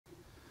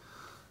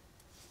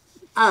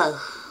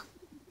Oh,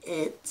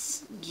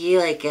 it's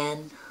you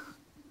again.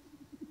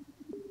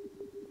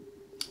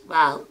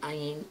 Well, I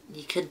mean,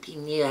 you could be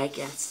new, I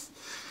guess.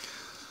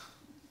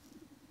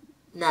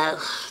 No,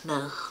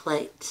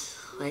 wait,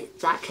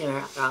 that came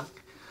out wrong.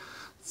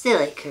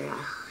 Silly Kura,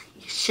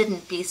 you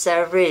shouldn't be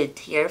so rude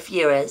to your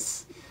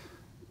viewers.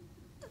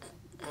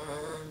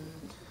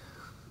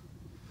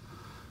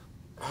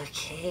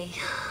 Okay,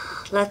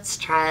 let's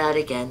try out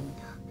again.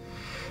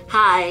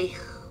 Hi,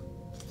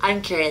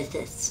 I'm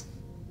KuraIthys,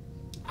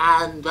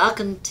 and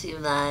welcome to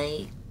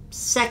my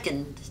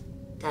second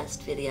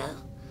test video.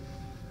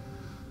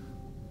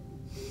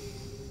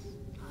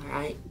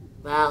 Alright,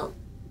 well,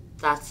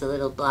 that's a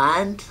little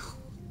bland,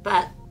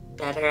 but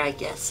better, I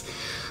guess.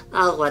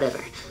 Oh,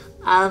 whatever.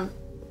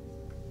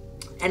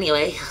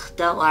 Anyway,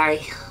 don't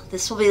worry,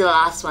 this will be the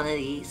last one of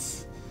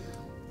these.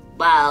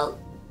 Well,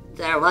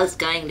 there was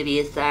going to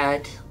be a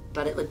third,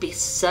 but it would be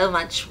so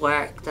much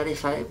work that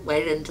if I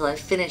waited until I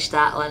finished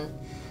that one,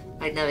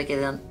 I'd never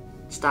get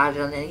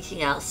started on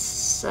anything else.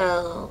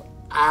 So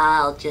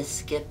I'll just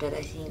skip it,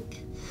 I think.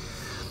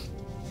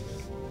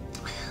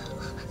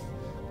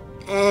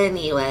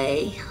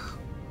 Anyway,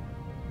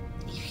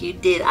 if you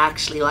did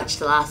actually watch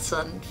the last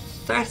one,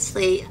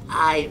 firstly,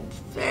 I'm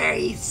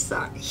very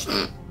sorry.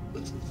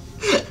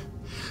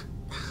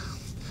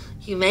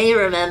 You may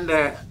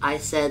remember I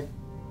said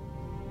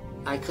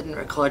I couldn't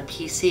record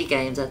PC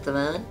games at the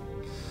moment.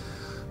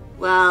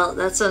 Well,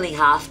 that's only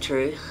half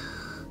true,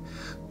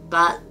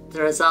 but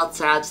the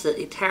results are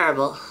absolutely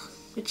terrible,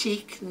 which you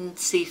can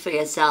see for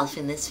yourself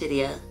in this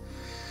video.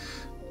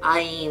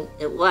 I mean,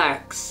 it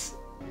works,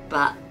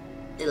 but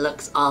it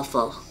looks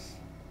awful.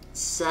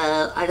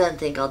 So I don't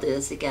think I'll do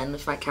this again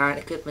with my current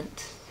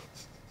equipment.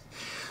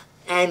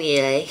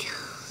 Anyway,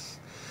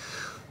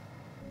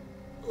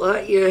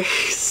 what you're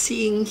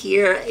seeing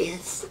here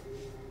is,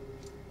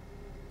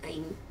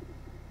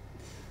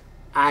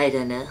 I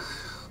don't know.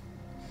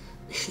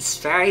 It's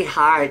very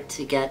hard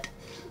to get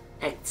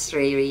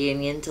X3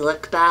 Reunion to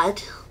look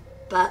bad,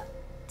 but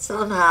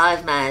somehow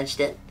I've managed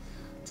it.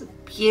 It's a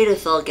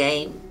beautiful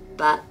game,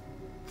 but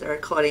the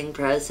recording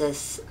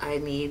process I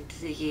need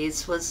to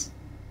use was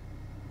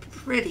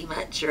pretty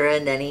much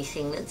ruined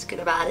anything that's good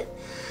about it.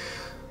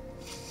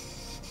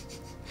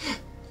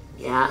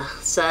 Yeah,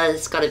 so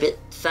it's got a bit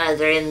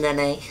further in than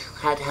I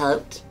had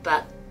hoped,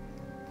 but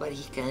what are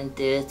you going to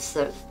do? It's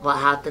what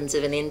happens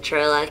with an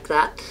intro like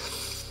that.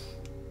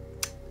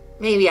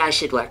 Maybe I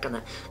should work on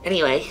that.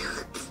 Anyway,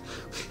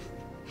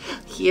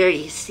 here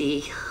you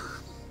see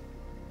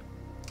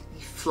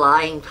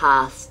flying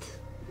past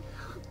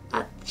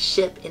that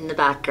ship in the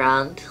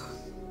background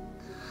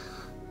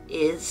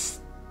is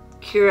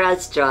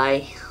Kura's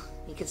Joy.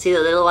 You can see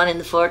the little one in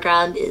the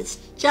foreground is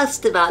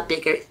just about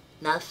big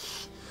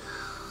enough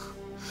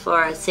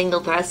for a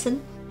single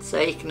person, so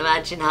you can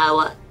imagine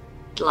how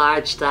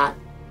large that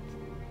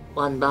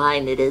one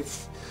behind it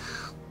is.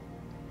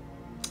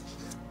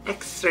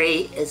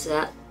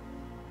 X3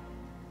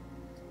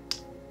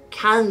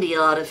 can be a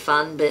lot of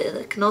fun, but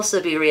it can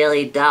also be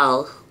really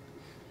dull.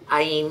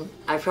 I mean,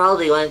 I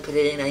probably won't put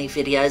it in any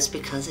videos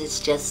because it's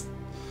just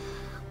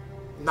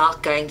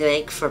not going to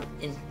make for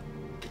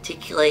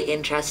particularly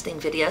interesting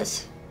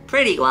videos.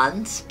 Pretty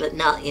ones, but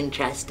not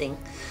interesting.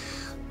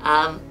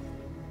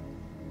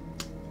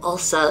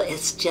 Also,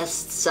 it's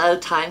just so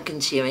time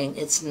consuming.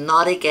 It's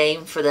not a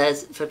game for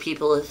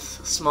people with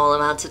small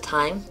amounts of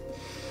time.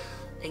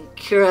 And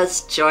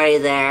Kura's Joy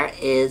there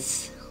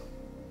is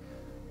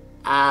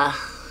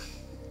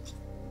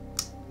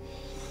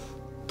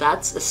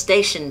that's a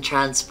station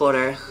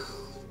transporter,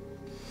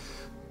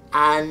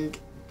 and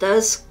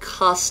those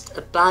cost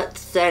about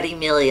 30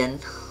 million.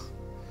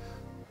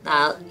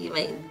 Now you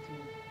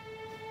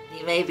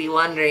may be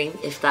wondering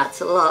if that's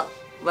a lot.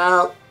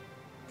 Well,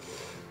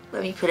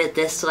 let me put it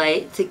this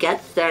way, to get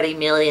 30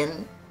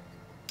 million,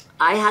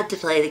 I had to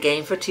play the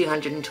game for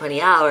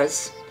 220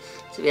 hours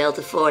to be able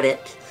to afford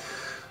it.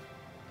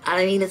 And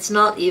I mean, it's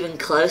not even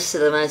close to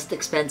the most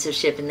expensive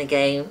ship in the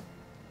game,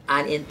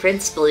 and in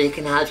principle you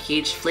can have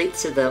huge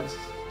fleets of them.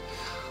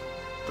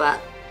 But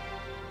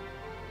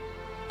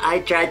I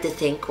dread to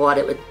think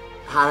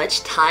how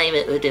much time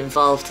it would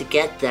involve to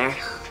get there.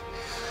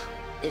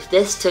 If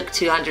this took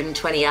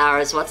 220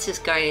 hours, what's this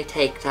going to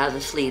take to have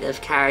a fleet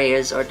of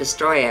carriers or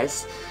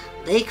destroyers?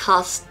 They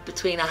cost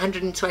between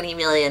 120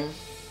 million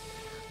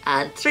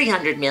and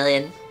 300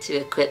 million to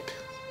equip.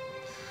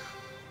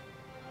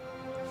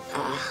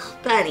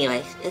 But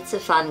anyway, it's a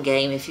fun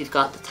game if you've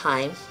got the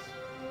time.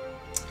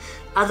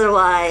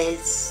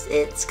 Otherwise,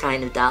 it's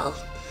kind of dull.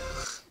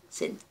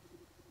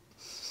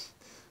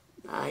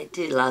 I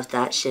do love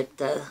that ship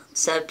though.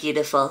 So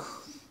beautiful.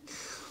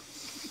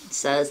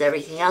 So is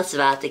everything else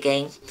about the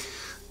game.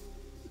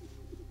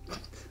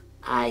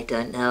 I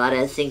don't know what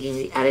I was thinking of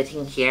the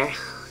editing here.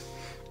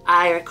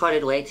 I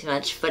recorded way too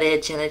much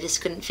footage and I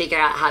just couldn't figure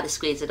out how to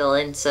squeeze it all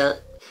in, so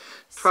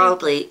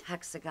probably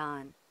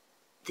Hexagon.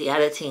 The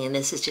editing in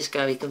this is just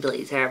going to be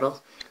completely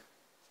terrible.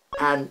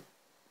 And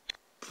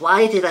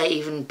why did I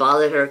even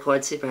bother to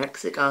record Super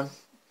Hexagon?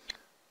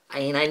 I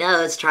mean, I know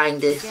I was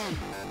trying to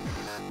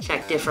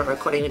check different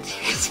recording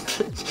materials,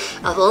 but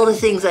of all the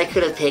things I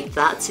could have picked,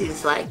 that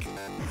seems like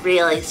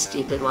really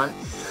stupid one.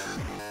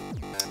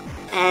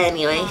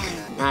 Anyway,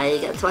 now you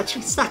get to watch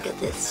me suck at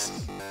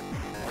this.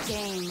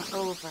 Game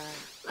over.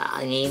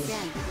 I mean,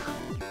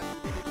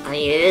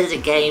 it is a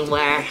game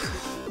where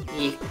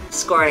you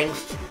scoring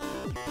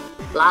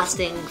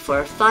lasting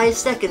for 5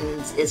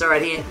 seconds is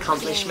already an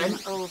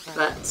accomplishment,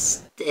 but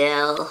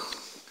still.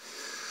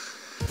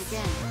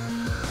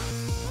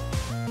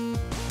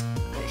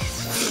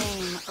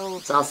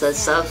 It's also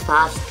so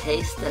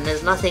fast-paced and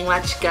there's nothing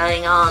much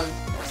going on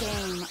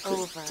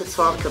to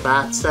talk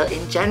about. So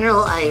in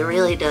general, I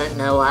really don't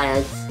know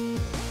why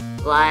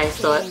I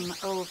thought,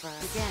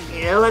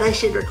 you know what I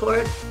should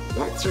record?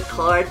 Let's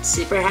record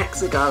Super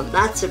Hexagon.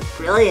 That's a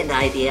brilliant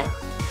idea.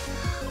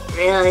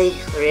 Really,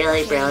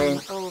 really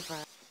brilliant.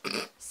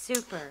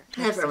 Super.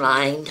 Never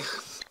mind.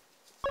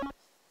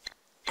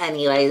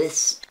 Anyway,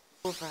 this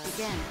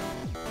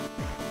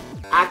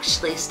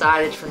actually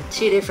started from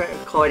 2 different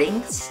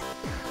recordings,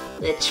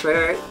 which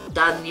were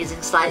done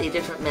using slightly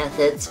different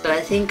methods, but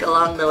I think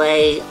along the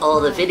way all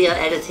the video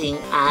editing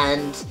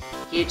and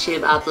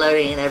YouTube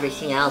uploading and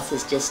everything else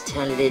has just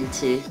turned it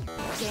into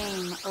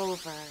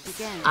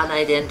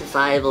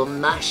unidentifiable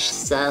mush,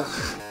 so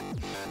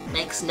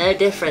makes no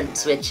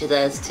difference which of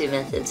those 2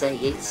 methods I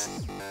use.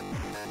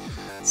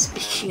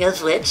 Speaking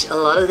of which, a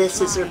lot of this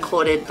is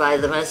recorded by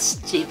the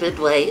most stupid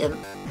way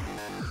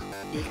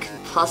you can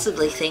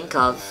possibly think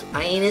of.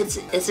 I mean,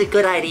 it's a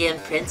good idea in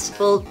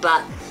principle,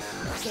 but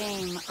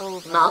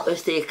not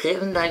with the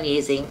equipment I'm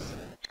using.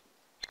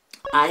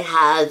 I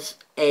have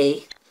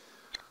a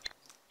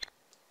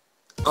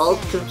old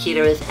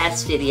computer with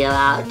S-Video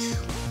out.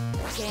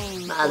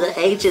 Now, the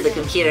age of the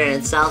computer in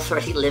itself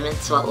already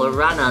limits what will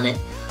run on it,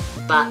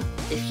 but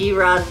if you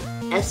run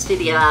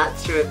S-Video out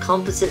through a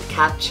composite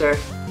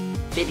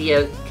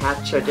video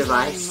capture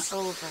device,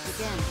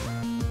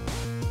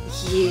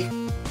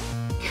 you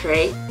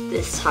create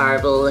this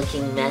horrible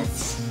looking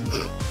mess.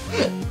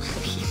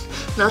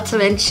 Not to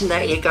mention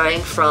that you're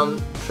going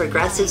from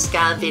progressive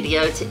scan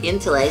video to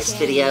interlaced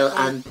video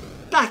and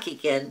back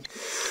again.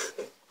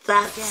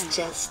 That's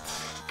just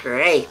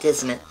great,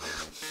 isn't it?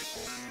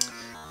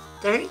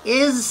 There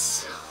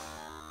is...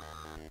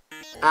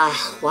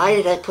 why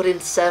did I put in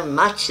so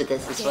much of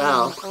this as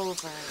well?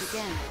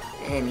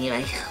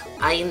 Anyway,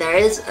 I mean, there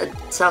is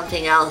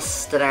something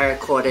else that I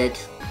recorded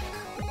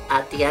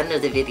at the end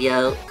of the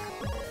video,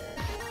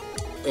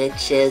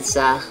 which is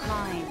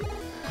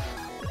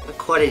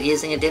recorded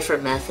using a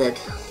different method.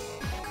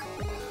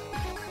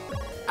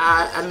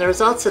 And the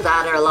results of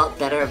that are a lot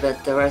better,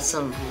 but there were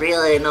some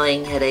really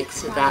annoying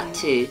headaches with that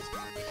too.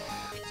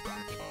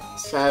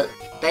 So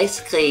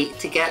basically,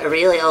 to get a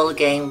really old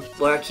game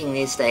working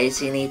these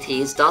days, you need to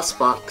use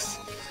dosbox.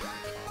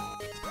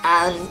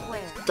 And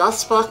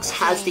dosbox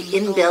has the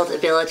inbuilt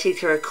ability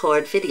to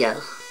record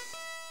video.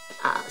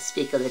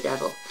 Speak of the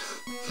devil.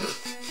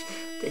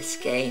 This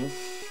game,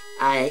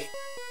 I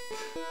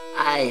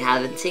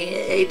haven't seen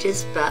it in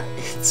ages, but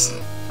it's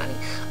funny.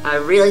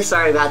 I'm really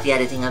sorry about the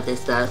editing of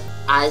this though.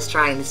 I was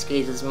trying to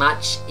squeeze as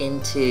much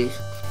into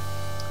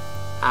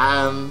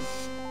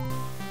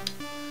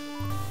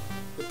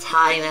the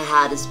time I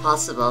had as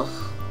possible,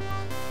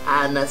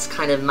 and that's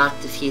kind of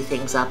mucked a few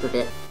things up a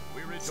bit.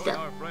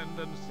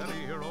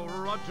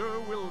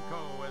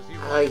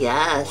 Oh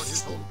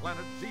yes.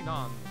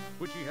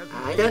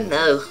 I don't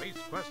know.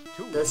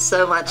 There's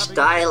so much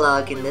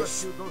dialogue in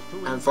this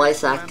and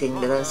voice acting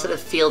that I sort of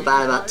feel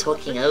bad about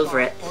talking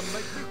over it.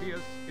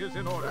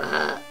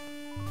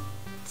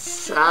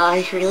 So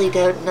I really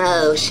don't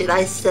know. Should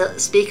I still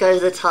speak over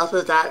the top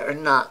of that or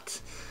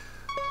not?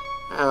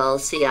 I'll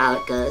see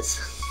how it goes.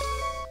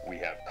 We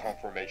have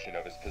confirmation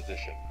of his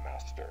position,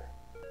 Master.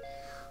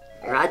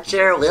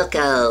 Roger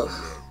Wilco,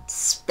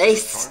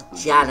 Space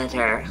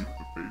Janitor.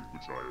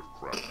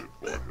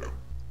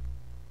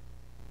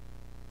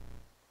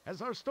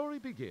 As our story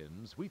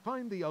begins, we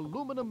find the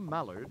aluminum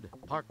mallard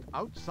parked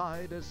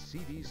outside a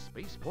seedy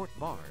spaceport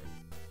bar.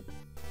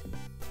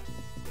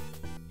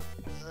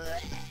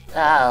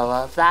 Oh,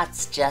 well,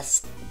 that's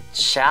just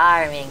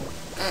charming.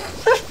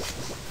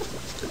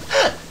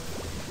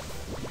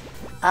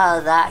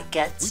 Oh, that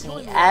gets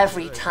me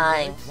every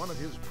time.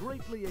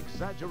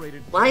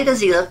 Why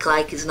does he look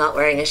like he's not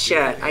wearing a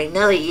shirt? I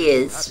know he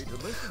is.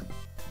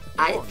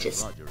 I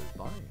just...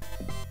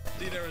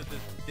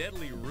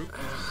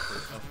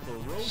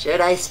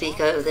 Should I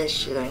speak over this?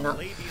 Should I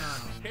not?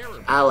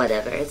 Oh,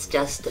 whatever. It's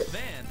just a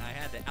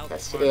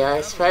test video.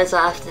 I suppose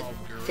I have to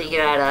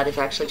figure out how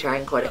to actually try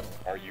and record it.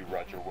 Are you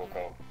Roger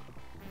Wilco?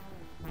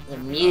 The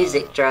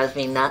music drives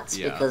me nuts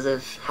because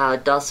of how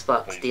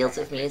dosbox deals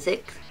with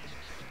music.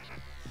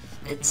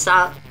 It's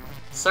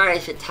sorry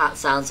if it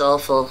sounds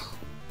awful.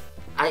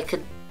 I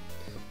could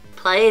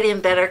play it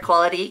in better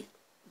quality,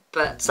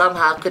 but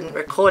somehow couldn't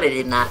record it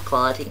in that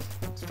quality.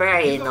 It's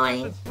very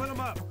annoying. Let's split them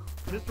up.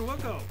 Mr.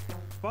 Wilco,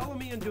 follow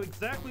me and do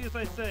exactly as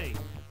I say.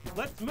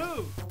 Let's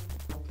move.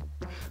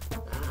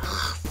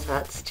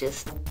 That's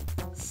just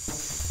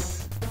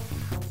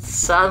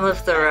Some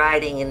of the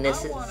writing in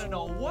this is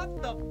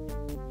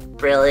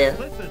brilliant,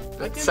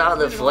 but some of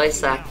the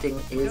voice acting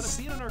is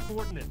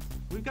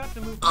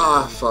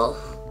awful.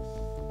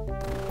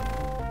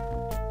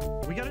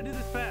 We gotta do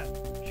this fast.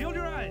 Shield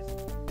your eyes.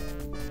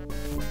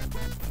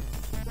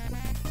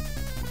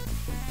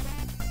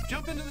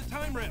 Jump into the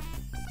time rift.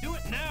 Do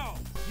it now.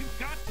 You've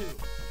got to.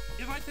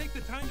 If I take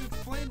the time to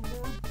explain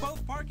we're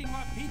both parking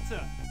lot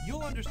pizza,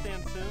 you'll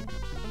understand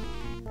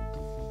soon.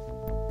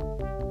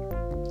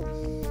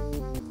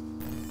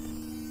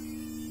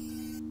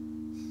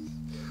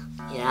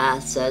 Yeah,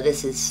 so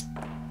this is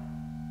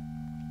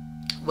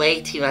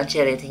way too much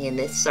editing in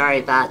this. Sorry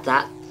about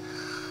that.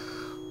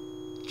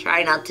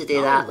 Try not to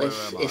do that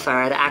if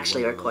I were to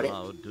actually record it.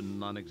 To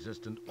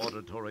non-existent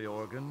auditory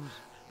organs.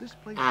 This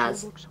place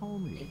As looks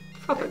homey.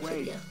 proper Hey,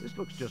 wait, video. this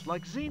looks just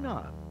like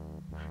Xenon.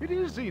 It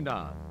is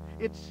Xenon.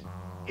 It's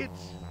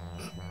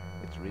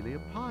really a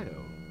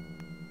pile.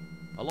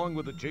 Along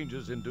with the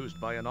changes induced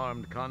by an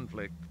armed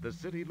conflict, the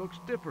city looks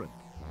different,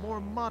 more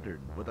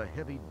modern, with a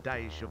heavy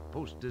dash of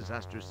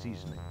post-disaster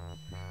seasoning.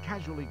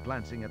 Casually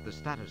glancing at the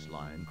status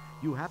line,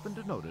 you happen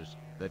to notice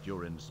that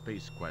you're in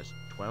Space Quest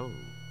 12.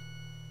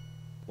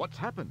 What's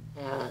happened?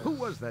 Who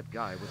was that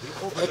guy with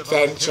the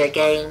Adventure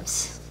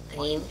games. I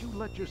Why mean, did you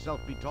let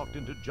yourself be talked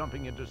into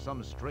jumping into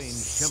some strange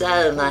so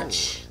shimmering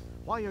much hole?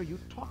 Why are you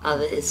talking of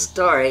to it is yourself?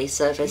 story,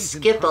 so if I These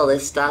skip all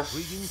this incredibly stuff,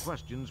 intriguing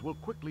questions will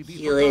quickly be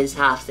you lose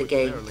forgotten, half the with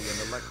game. barely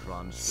an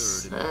electron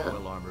stirred in the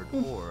oil-armored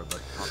ore of a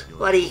popular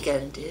What are you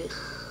gonna do?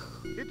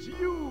 It's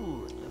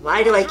you!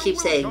 Why do I keep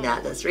saying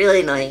that? That's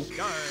really annoying.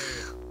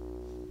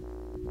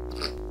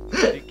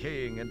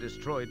 Decaying and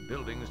destroyed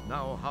buildings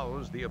now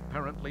house the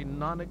apparently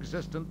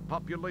non-existent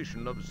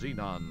population of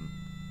Xenon.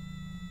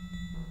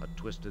 A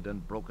twisted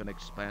and broken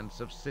expanse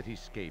of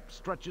cityscape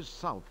stretches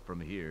south from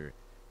here,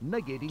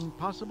 negating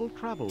possible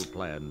travel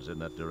plans in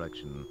that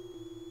direction.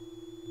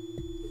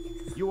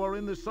 You are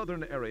in the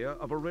southern area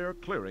of a rare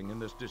clearing in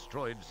this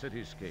destroyed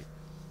cityscape.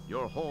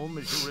 Your home,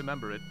 as you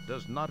remember it,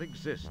 does not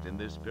exist in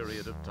this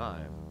period of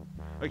time.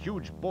 A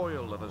huge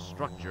boil of a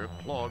structure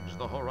clogs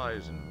the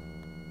horizon.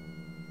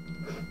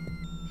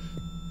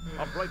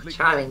 A brightly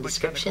Charming colored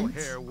descriptions.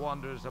 mechanical hare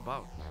wanders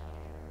about.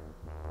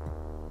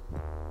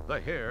 The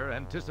hare,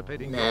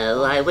 anticipating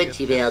No, why would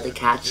you be able to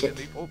catch it? in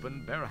the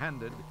open,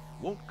 barehanded,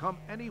 won't come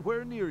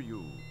anywhere near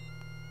you.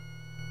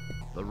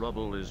 The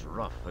rubble is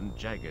rough and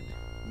jagged.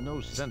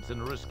 No sense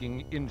in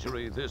risking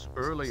injury this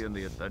early in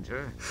the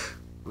adventure.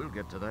 We'll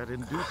get to that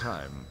in due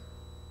time.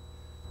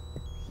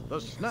 The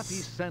snappy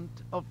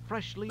scent of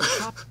freshly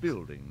chopped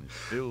buildings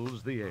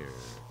fills the air.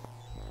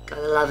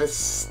 Gotta love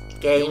a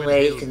game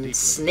where you can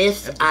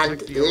sniff and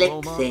detect the lick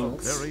aroma of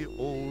things. very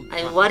old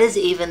I mean, what is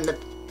even the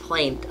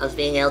point of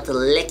being able to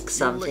lick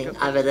something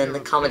other than the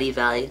comedy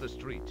value? The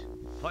street.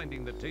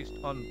 Finding the taste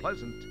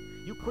unpleasant,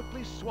 you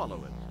quickly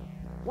swallow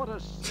it. What a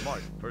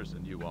smart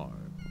person you are.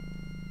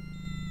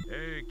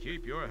 Hey,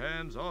 keep your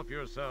hands off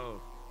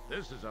yourself.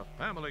 This is a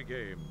family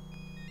game.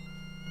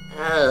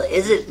 Oh,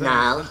 is it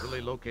now?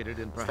 Centrally located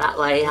in Is that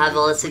why you have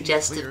all the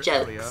suggestive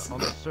clear area jokes? on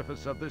the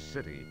surface of this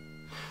city.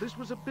 This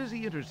was a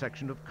busy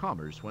intersection of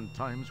commerce when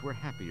times were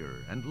happier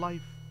and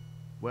life,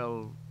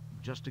 well,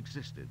 just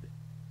existed.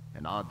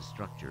 An odd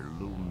structure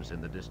looms in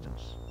the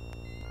distance.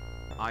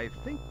 I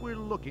think we're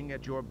looking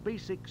at your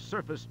basic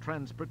surface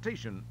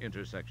transportation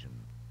intersection.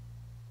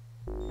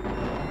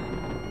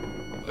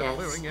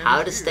 Yes,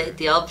 how to state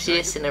the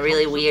obvious in a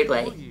really weird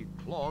way.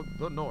 Clog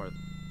the north.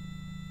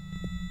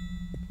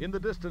 In the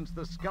distance,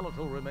 the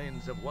skeletal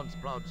remains of once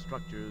proud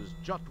structures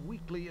jut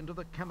weakly into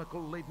the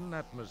chemical-laden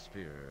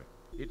atmosphere.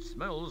 It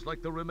smells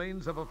like the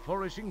remains of a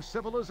flourishing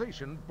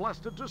civilization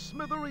blasted to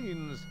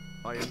smithereens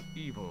by an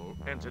evil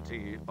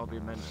entity of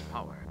immense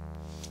power.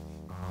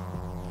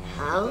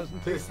 How Doesn't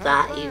does taste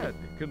that half even... bad,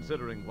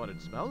 considering what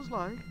it smells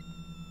like.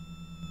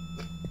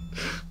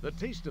 The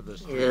taste of the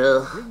street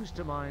Ew. brings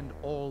to mind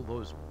all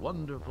those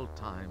wonderful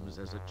times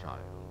as a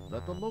child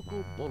that the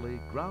local bully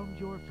ground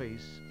your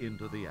face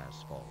into the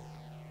asphalt.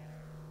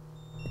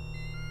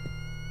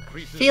 I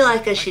feel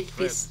like I should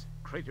be...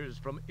 Craters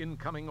from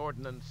incoming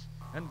ordnance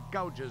and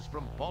gouges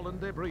from fallen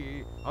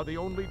debris are the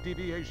only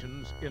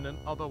deviations in an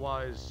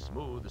otherwise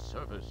smooth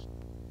surface.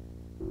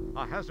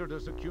 A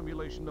hazardous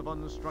accumulation of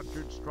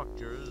unstructured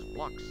structures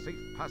blocks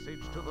safe passage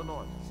to the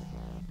north.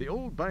 The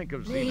old Bank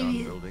of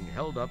Xenon building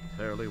held up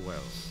fairly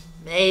well.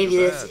 Maybe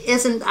this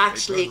isn't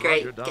actually a They turned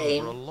Roger great down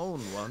game for a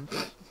loan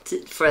once.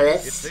 for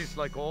It this. tastes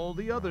like all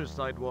the other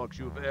sidewalks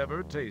you've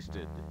ever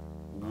tasted,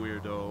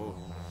 weirdo.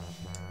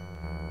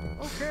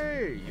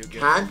 Okay, you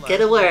Can't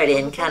get a word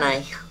in, can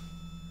I?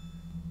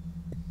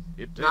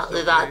 It tastes Not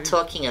without okay,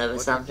 talking over but you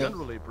something.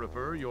 generally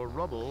prefer your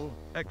rubble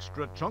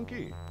extra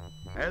chunky,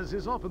 as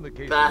is often the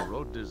case That- with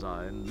road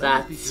design.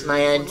 That's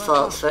my own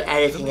fault for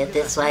editing it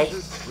this way.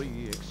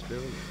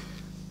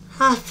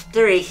 I'll have to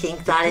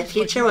rethink that in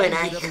future, won't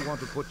I? Never want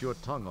to put your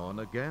tongue on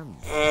again.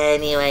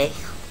 Anyway,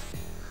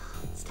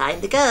 it's time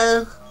to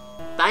go.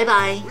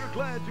 Bye-bye. We're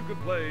glad you could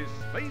play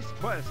Space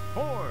Quest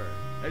 4.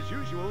 As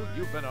usual,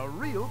 you've been a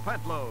real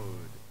pet load.